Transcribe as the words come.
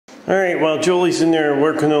Alright, while Julie's in there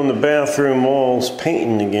working on the bathroom walls,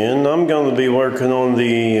 painting again, I'm going to be working on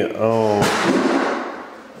the...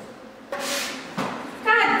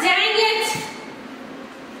 God dang it!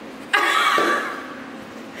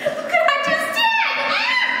 Look what I just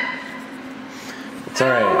did! It's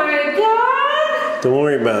alright. Oh my god! Don't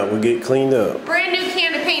worry about it, we'll get cleaned up. Brand new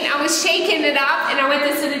can of paint. I was shaking it up and I went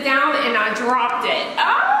to sit it down and I dropped it.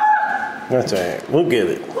 Oh! That's alright, we'll get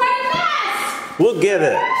it. What a mess! We'll get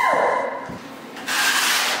it.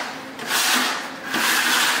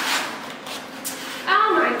 Oh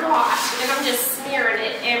my gosh, and I'm just smearing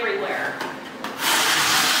it everywhere.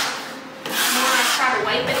 The more I try to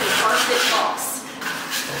wipe it, the worse it looks.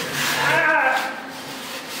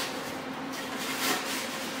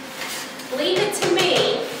 Leave it to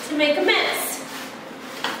me to make a mess.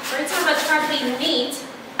 Every time I try to be neat,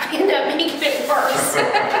 I end up making it worse.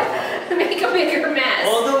 Make a bigger mess.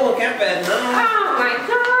 Oh, don't look that bad, no. Oh my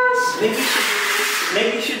gosh.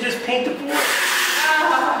 Maybe you should just paint the floor.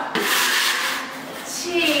 Oh,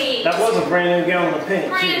 gee. That was a brand new gallon of paint.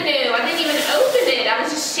 Brand new. I didn't even open it. I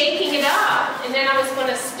was just shaking it up. And then I was going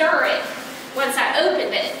to stir it once I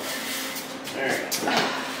opened it. Alright.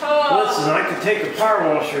 Oh. Listen, I could take a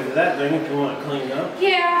power washer to that thing if you want it cleaned up.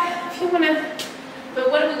 Yeah, if you want to.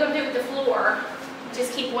 But what are we going to do with the floor?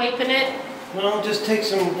 Just keep wiping it? Well, just take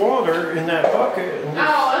some water in that bucket. And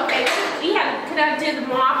oh, okay. Yeah, could I do the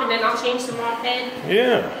mop and then I'll change the mop head?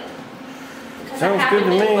 Yeah. Sounds good to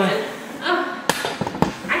me. Oh,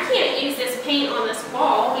 I can't use this paint on this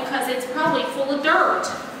wall because it's probably full of dirt.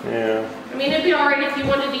 Yeah. I mean, it'd be alright if you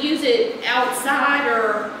wanted to use it outside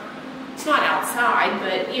or, it's not outside,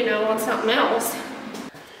 but you know, on something else.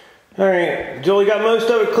 Alright, Julie got most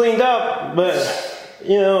of it cleaned up, but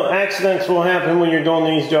you know, accidents will happen when you're doing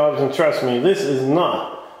these jobs, and trust me, this is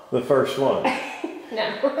not the first one.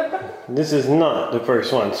 No. This is not the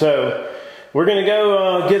first one. So, we're going to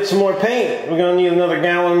go get some more paint. We're going to need another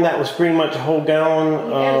gallon. That was pretty much a whole gallon.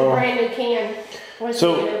 That was a brand new can.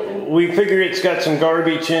 So, we figure it's got some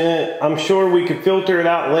garbage in it. I'm sure we could filter it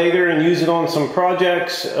out later and use it on some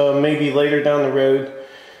projects, maybe later down the road.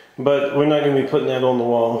 But we're not going to be putting that on the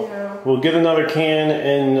wall. No. We'll get another can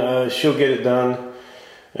and she'll get it done.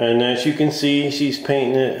 And as you can see, she's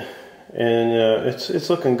painting it, and it's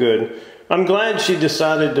looking good. I'm glad she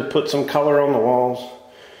decided to put some color on the walls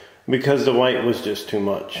because the white was just too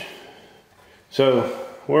much. So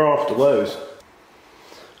we're off to Lowe's.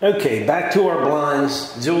 Okay, back to our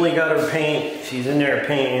blinds. Julie got her paint. She's in there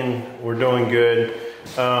painting. We're doing good.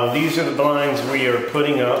 These are the blinds we are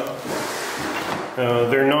putting up.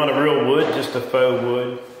 They're not a real wood, just a faux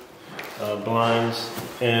wood blinds,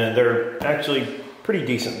 and they're actually pretty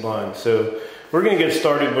decent blinds. So we're going to get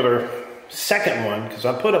started with our second one because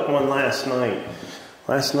I put up one last night.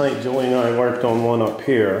 Last night Julie and I worked on one up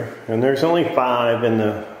here, and there's only 5 in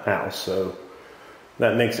the house, so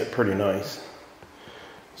that makes it pretty nice.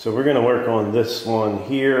 So we're going to work on this one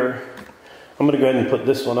here. I'm going to go ahead and put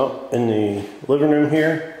this one up in the living room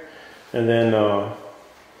here, and then I'll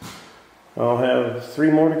have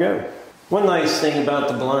 3 more to go. One nice thing about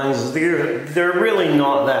the blinds is they're really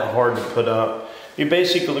not that hard to put up. You're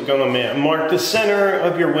basically going to mark the center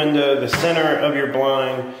of your window, the center of your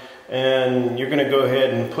blind, and you're going to go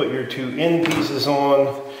ahead and put your 2 end pieces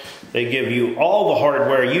on. They give you all the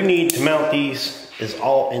hardware you need to mount these is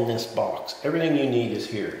all in this box. Everything you need is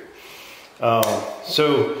here.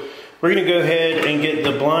 So we're going to go ahead and get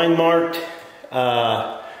the blind marked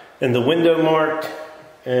and the window marked,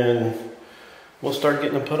 and we'll start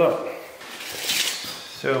getting them put up.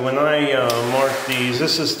 So when I mark these,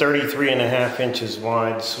 this is 33.5 inches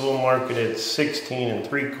wide, so we'll mark it at 16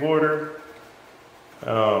 3/4.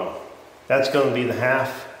 That's going to be the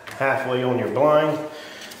halfway on your blind,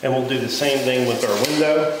 and we'll do the same thing with our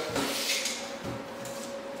window.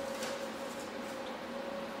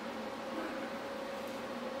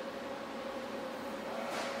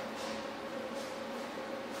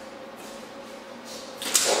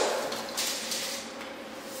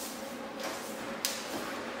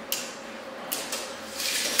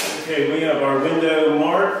 Okay, we have our window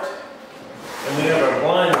marked, and we have our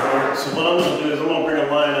blind marked. So what I'm going to do is I'm going to bring a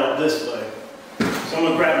line out this way. So I'm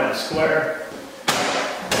going to grab my square,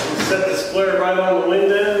 and set the square right on the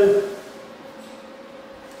window,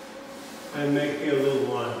 and make a little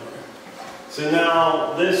line there. So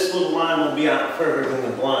now this little line will be out further than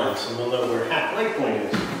the blind, so we'll know where halfway point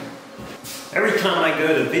is. Every time I go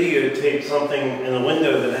to videotape something in the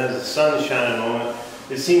window that has the sun shining on it,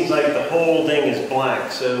 it seems like the whole thing is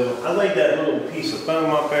black. So I laid that little piece of foam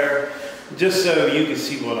up there just so you can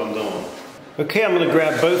see what I'm doing. Okay, I'm going to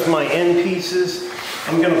grab both my end pieces.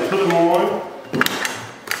 I'm going to put them on.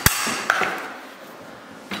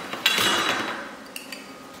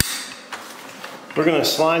 we're going to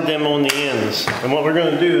slide them on the ends. And what we're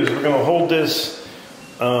going to do is we're going to hold this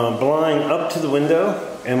blind up to the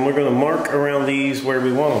window, and we're going to mark around these where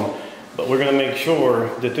we want them. But we're going to make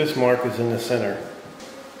sure that this mark is in the center.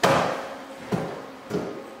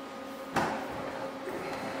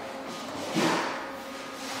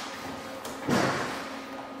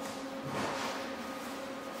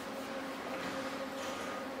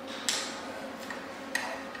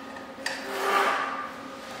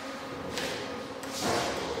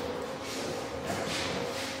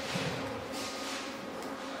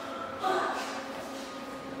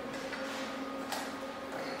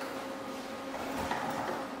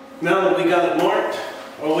 Now that we got it marked,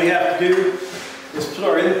 all we have to do is put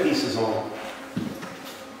our end pieces on.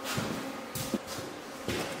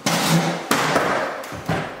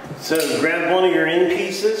 So grab one of your end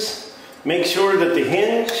pieces, make sure that the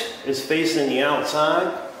hinge is facing the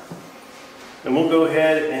outside, and we'll go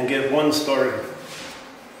ahead and get one started.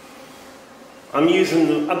 I'm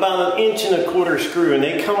using about 1.25 inch screw, and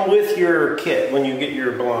they come with your kit when you get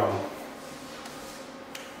your blind.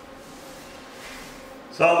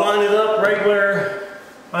 So I'll line it up right where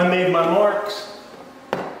I made my marks.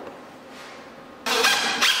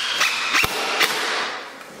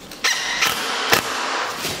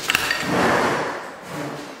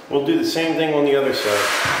 We'll do the same thing on the other side.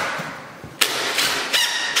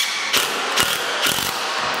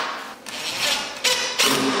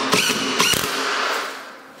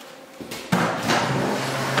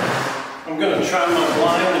 I'm going to try my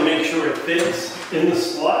blind to make sure it fits in the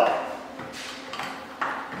slot.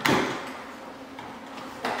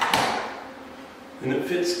 And it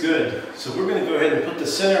fits good. So we're going to go ahead and put the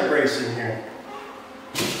center brace in here.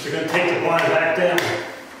 We're going to take the blind back down.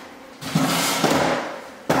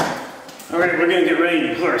 Alright, we're going to get ready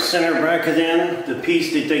to put our center bracket in, the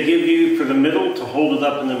piece that they give you for the middle to hold it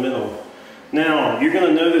up in the middle. Now, you're going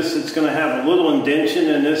to notice it's going to have a little indentation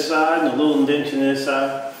in this side and a little indentation in this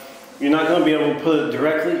side. You're not going to be able to put it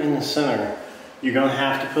directly in the center. You're going to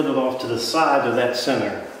have to put it off to the side of that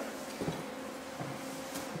center.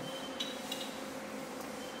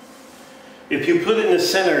 If you put it in the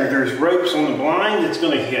center, there's ropes on the blind that's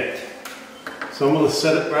going to hit. So I'm going to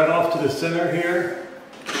set it right off to the center here.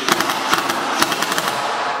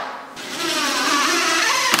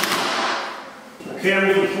 Okay,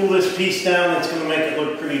 I'm going to pull this piece down. It's going to make it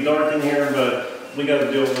look pretty dark in here, but we got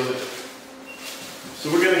to deal with it.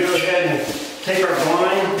 So we're going to go ahead and take our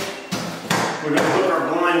blind. We're going to put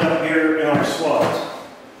our blind up here in our slots.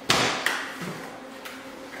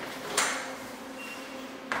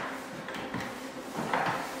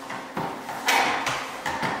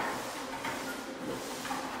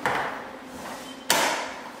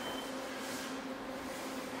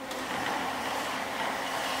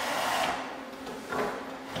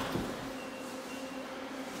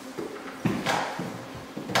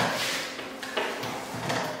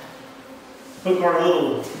 Hook our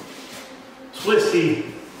little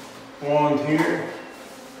twisty wand here.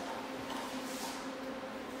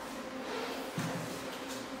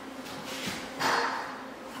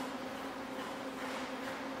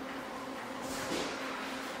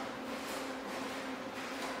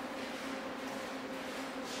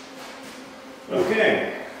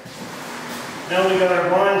 Okay, now we got our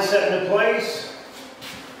blind set into place.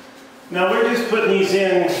 Now we're just putting these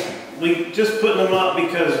in. We just putting them up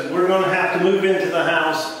because we're going to have to move into the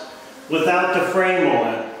house without the frame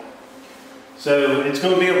on it. So it's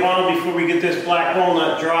going to be a while before we get this black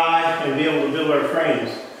walnut dry and be able to build our frames.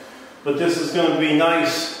 But this is going to be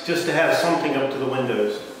nice just to have something up to the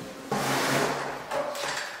windows.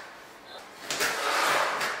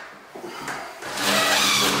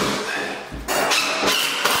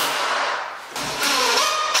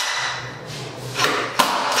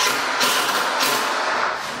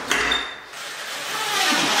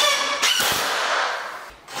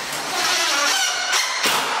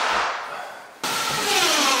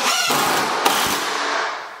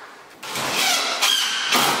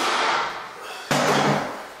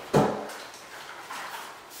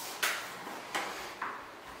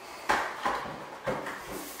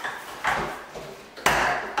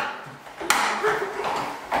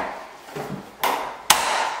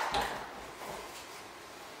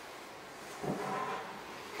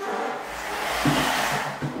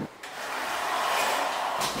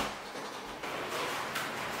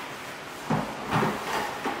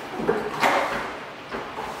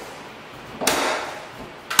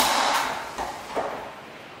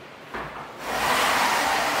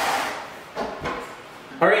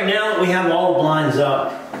 Alright, now that we have all the blinds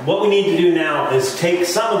up, what we need to do now is take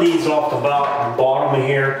some of these off the bottom of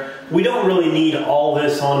here. We don't really need all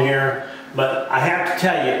this on here, But I have to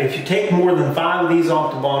tell you, if you take more than 5 of these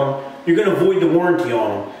off the bottom, you're going to void the warranty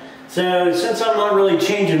on them. So since I'm not really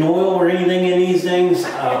changing oil or anything in these things,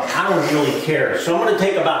 I don't really care. So I'm going to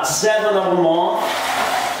take about 7 of them off.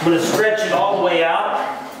 I'm going to stretch it all the way out,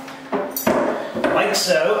 like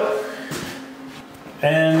so.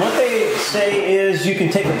 And what they say is you can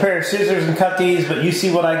take a pair of scissors and cut these, but you see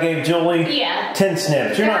what I gave Julie? Yeah. 10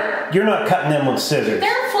 snips. You're not cutting them with scissors.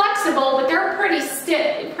 They're flexible, but they're pretty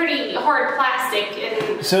stiff, pretty hard plastic.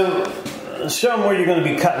 And so show them where you're going to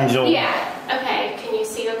be cutting, Julie. Yeah. Okay. Can you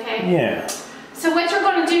see? Okay. Yeah. So what you're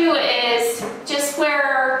going to do is just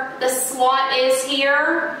where the slot is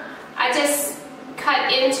here, I just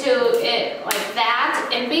cut into it like that,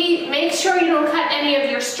 and make sure you don't cut any of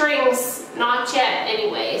your strings, not yet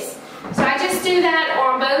anyways. So I just do that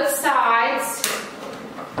on both sides,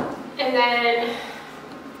 and then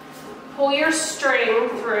pull your string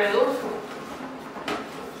through,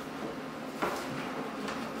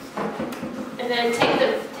 and then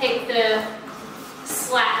take the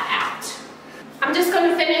slat out. I'm just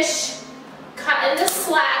going to finish cutting the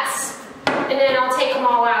slats, and then I'll take them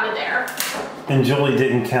all out of there. And Julie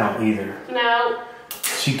didn't count either. No.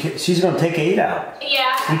 She's going to take 8 out.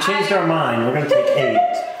 Yeah. We changed our mind. We're going to take 8.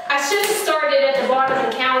 I should have started at the bottom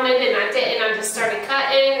and counted, and I didn't. I just started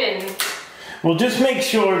cutting and. Well, just make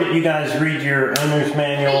sure that you guys read your owner's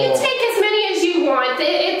manual. You take as many as you want.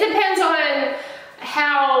 It depends on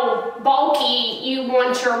how bulky you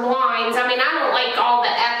want your lines. I mean, I don't like all the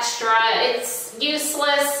extra. It's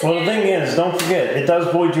useless. Well, the thing is, don't forget, it does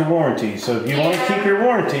void your warranty. So if you want to keep your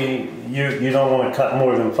warranty, you don't want to cut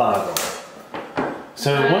more than 5 off.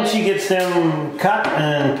 So once she gets them cut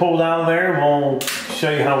and pulled out of there, we'll show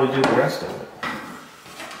you how we do the rest of it.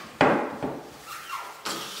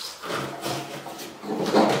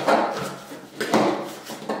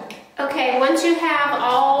 Okay, once you have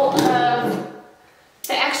all of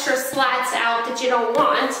the extra slats out that you don't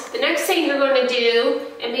want, the next thing you're going to do,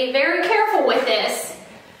 and be very careful with this,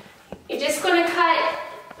 you're just going to cut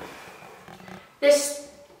this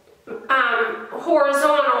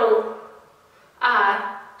horizontal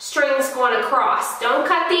strings going across. Don't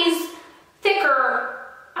cut these thicker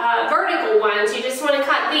vertical ones, you just want to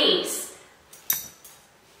cut these.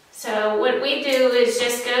 So what we do is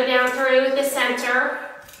just go down through the center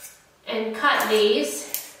and cut these.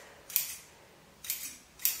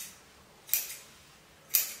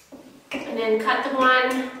 And then cut the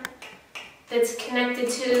one that's connected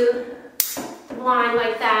to the line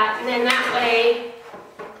like that. And then that way,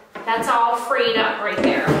 that's all freed up right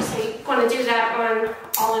there. So you want to do that on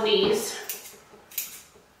all of these.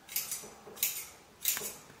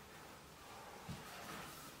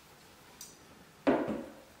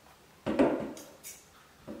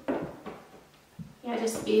 Yeah,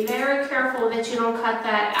 just be very careful that you don't cut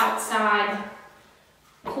that outside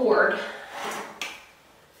cord.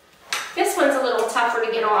 This one's a little tougher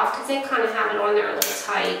to get off because they kind of have it on there a little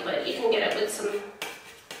tight, but you can get it with some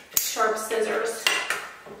sharp scissors.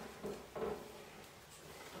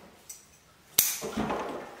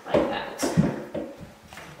 Like that.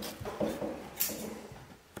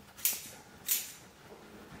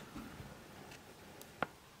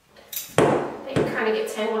 They can kind of get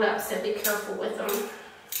tangled up, so be careful with them.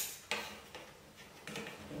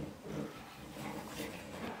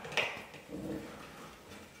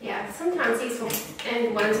 Yeah, sometimes these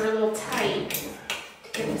end ones are a little tight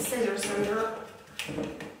to get the scissors under.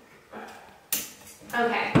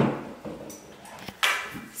 Okay.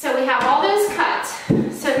 So we have all those cut.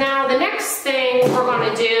 So now the next thing we're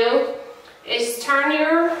going to do is turn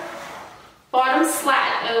your bottom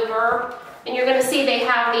slat over, and you're going to see they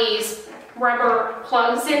have these rubber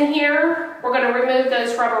plugs in here. We're going to remove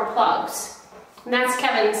those rubber plugs. And that's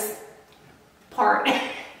Kevin's part.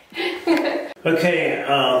 Okay,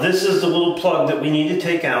 this is the little plug that we need to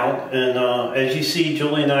take out, and as you see,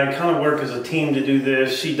 Julie and I kind of work as a team to do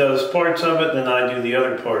this. She does parts of it, then I do the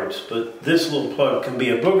other parts, but this little plug can be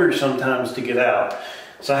a booger sometimes to get out.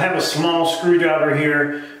 So I have a small screwdriver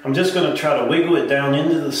here. I'm just going to try to wiggle it down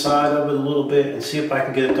into the side of it a little bit and see if I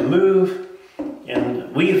can get it to move.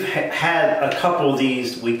 And we've had a couple of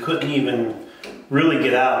these we couldn't even really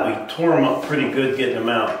get out. We tore them up pretty good getting them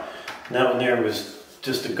out. And that one there was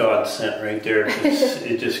just a godsend right there.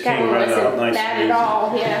 It just came right out nice and easy.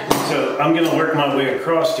 Yeah. So I'm going to work my way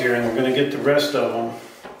across here, and I'm going to get the rest of them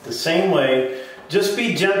the same way. Just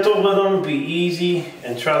be gentle with them, be easy,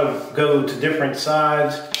 and try to go to different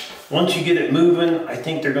sides. Once you get it moving, I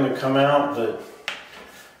think they're going to come out,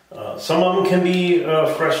 but some of them can be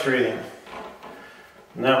frustrating.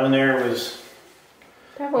 And that one there was...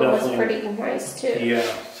 That one was pretty nice too. Yeah,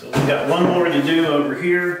 so we got one more to do over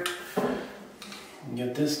here.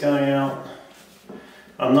 Get this guy out.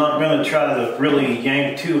 I'm not going to try to really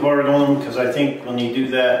yank too hard on them because I think when you do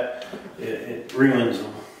that, it ruins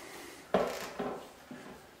them.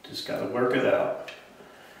 Just got to work it out.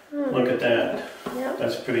 Look at that. Yep.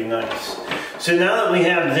 That's pretty nice. So now that we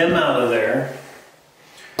have them out of there,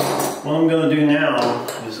 what I'm going to do now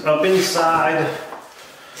is up inside,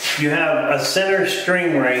 you have a center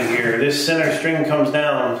string right here. This center string comes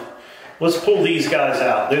down. Let's pull these guys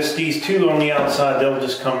out. There's these two on the outside, they'll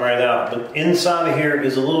just come right out. But inside of here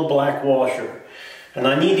is a little black washer. And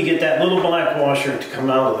I need to get that little black washer to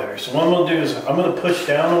come out of there. So what I'm going to do is I'm going to push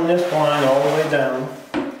down on this blind all the way down.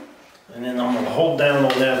 And then I'm going to hold down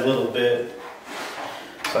on that a little bit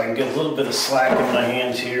so I can get a little bit of slack in my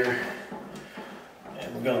hands here.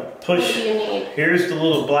 And we're going to push. What do you need? Here's the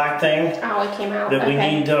little black thing. Oh, it came out. That we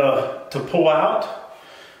need to pull out.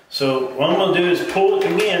 So what I'm going to do is pull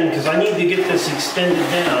it again because I need to get this extended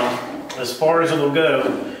down as far as it'll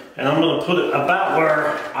go. And I'm going to put it about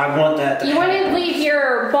where I want that to You want to leave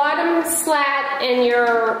your bottom slat and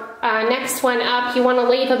your next one up. You want to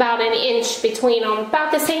leave about an inch between them.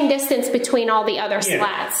 About the same distance between all the other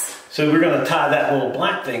slats. So we're going to tie that little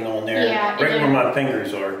black thing on there. Yeah, right where my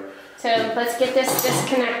fingers are. So let's get this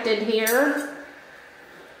disconnected here.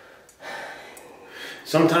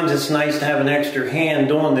 Sometimes it's nice to have an extra hand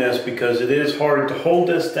doing this because it is hard to hold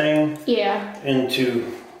this thing. Yeah. And to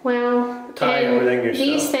tie and everything yourself.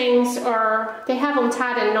 These things they have them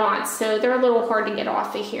tied in knots, so they're a little hard to get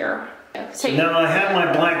off of here. So now I have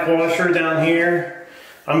my black washer down here.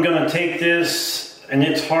 I'm going to take this, and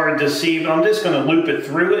it's hard to see, but I'm just going to loop it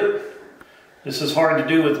through it. This is hard to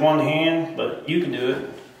do with one hand, but you can do it.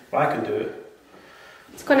 I can do it.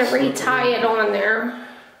 It's going to retie it on there.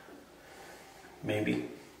 Maybe.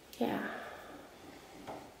 Yeah.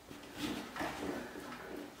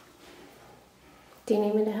 Do you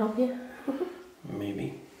need me to help you?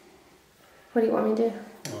 Maybe. What do you want me to do?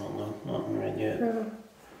 I don't know. Nothing right yet.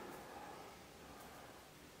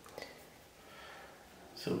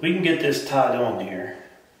 So we can get this tied on here.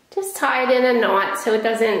 Just tie it in a knot so it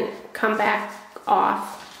doesn't come back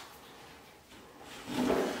off.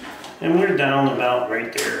 And we're down about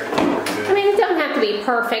right there. I think we're good. I mean, it doesn't have to be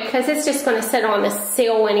perfect because it's just going to sit on the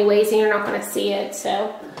sill anyways and you're not going to see it,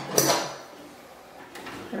 so.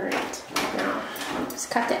 Alright, now just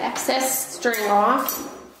cut the excess string off.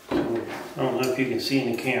 I don't know if you can see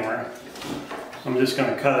in the camera. I'm just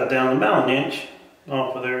going to cut it down about an inch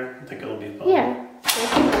off of there. I think it'll be fine. Yeah.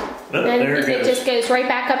 Oh, then there it goes. It just goes right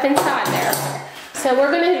back up inside there. So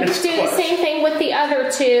we're going to do the same thing with the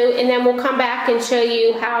other two, and then we'll come back and show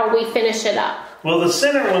you how we finish it up. Well, the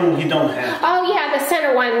center one you don't have. Oh yeah, the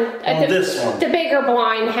center one. This one. The bigger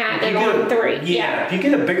blind had it on 3. Yeah, if you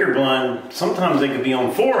get a bigger blind, sometimes they could be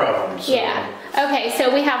on 4 of them. So. Yeah. Okay,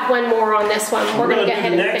 so we have one more on this one. We're going to go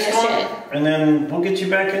ahead and finish it. And then we'll get you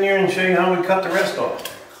back in here and show you how we cut the rest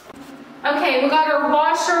off. Okay, we got our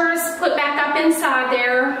washers put back up inside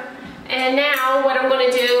there. And now what I'm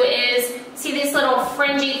going to do is, see these little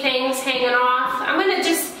fringy things hanging off? I'm going to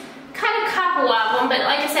just cut a couple of them, but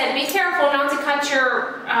like I said, be careful not to cut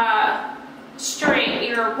your string,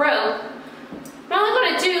 your rope. I'm only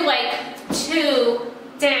going to do like 2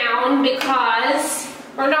 down because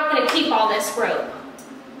we're not going to keep all this rope.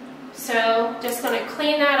 So just going to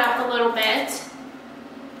clean that up a little bit.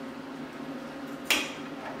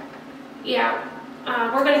 Yeah.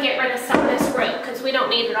 We're going to get rid of some of this rope because we don't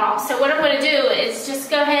need it all. So what I'm going to do is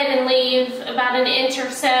just go ahead and leave about an inch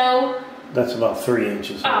or so. That's about 3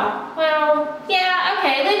 inches. Oh, well, yeah,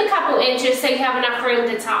 okay. Leave a couple inches so you have enough room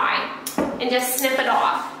to tie. And just snip it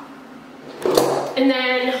off. And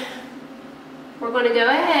then we're going to go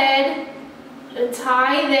ahead and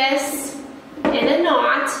tie this in a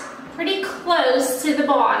knot pretty close to the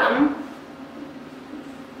bottom.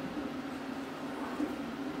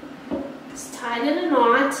 Tied in a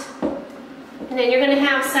knot, and then you're going to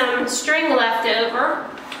have some string left over,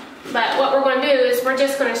 but what we're going to do is we're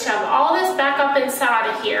just going to shove all this back up inside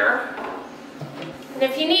of here, and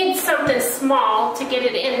if you need something small to get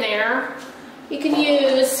it in there, you can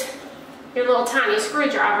use your little tiny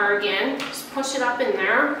screwdriver again. Just push it up in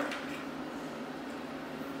there.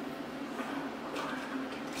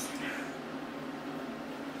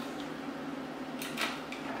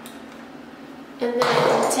 And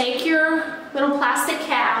then take your little plastic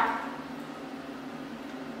cap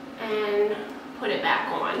and put it back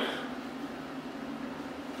on.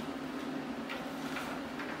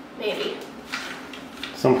 Maybe.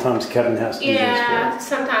 Sometimes Kevin has to do this. Yeah,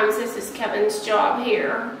 sometimes this is Kevin's job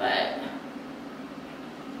here, but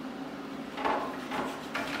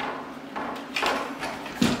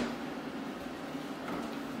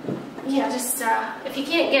Yeah, just if you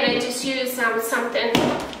can't get it, just use something.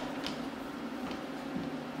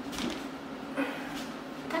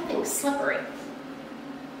 That thing's slippery.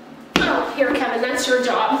 Oh, here, Kevin, that's your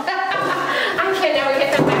job. I can never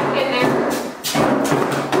get them back in there.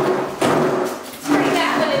 It's pretty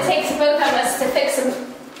bad when it takes both of us to fix a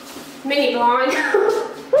mini blind.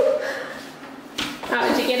 Oh,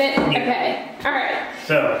 did you get it? Okay. All right.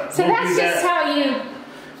 So that's just how you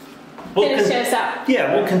finish this up.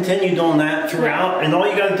 Yeah, we'll continue doing that throughout. Yeah. And all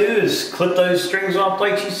you got to do is clip those strings off,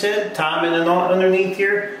 like she said, tie them in a knot underneath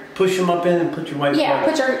here, push them up in, and put your white plug.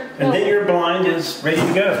 Put your... And then your blind is ready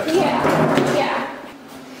to go. Yeah, yeah.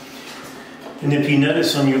 And if you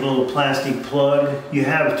notice on your little plastic plug, you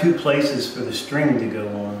have 2 places for the string to go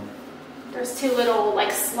on. There's 2 little,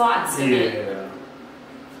 like, slots in it. Yeah.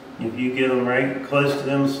 If you get them right close to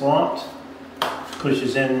them slots,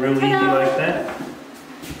 pushes in real easy like that.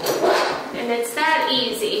 And it's that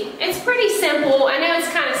easy. It's pretty simple. I know it's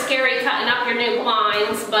kind of scary cutting up your new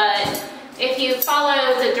blinds, but if you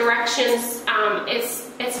follow the directions,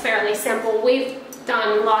 it's fairly simple. We've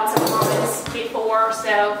done lots of blinds before,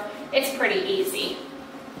 so it's pretty easy.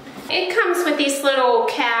 It comes with these little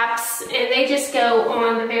caps, and they just go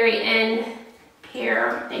on the very end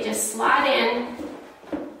here. They just slide in,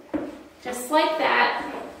 just like that.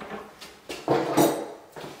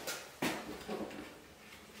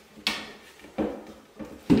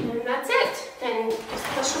 And that's it. Then just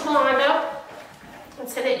push the blind up and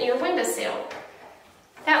set it in your windowsill.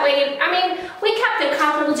 That way, I mean, we kept a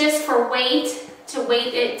couple just for weight, to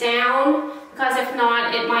weight it down, because if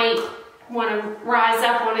not, it might want to rise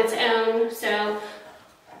up on its own. So,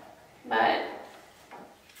 but at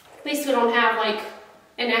least we don't have like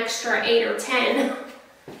an extra 8 or 10.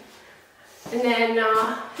 And then,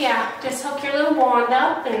 yeah, just hook your little wand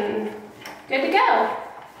up and good to go.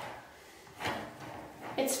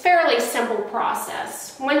 It's a fairly simple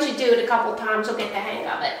process. Once you do it a couple times, you'll get the hang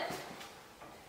of it.